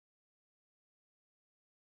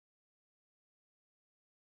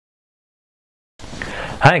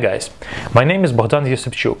Hi guys, my name is Bogdan.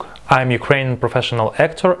 I'm Ukrainian professional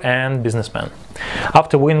actor and businessman.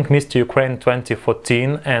 After winning Mr. Ukraine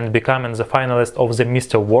 2014 and becoming the finalist of the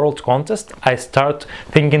Mr. World contest, I start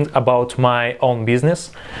thinking about my own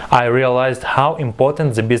business. I realized how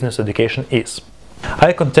important the business education is.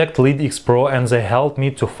 I contact LeadXpro and they helped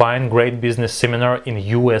me to find great business seminar in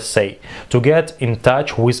USA, to get in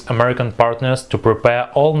touch with American partners, to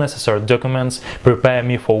prepare all necessary documents, prepare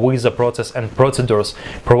me for visa process and procedures,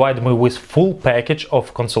 provide me with full package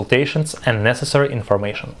of consultations and necessary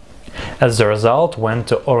information. As a result, went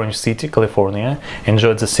to Orange City, California,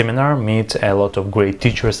 enjoyed the seminar, meet a lot of great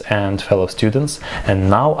teachers and fellow students, and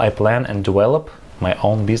now I plan and develop my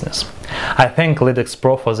own business. I thank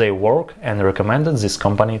LeadXpro for their work and recommended this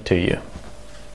company to you.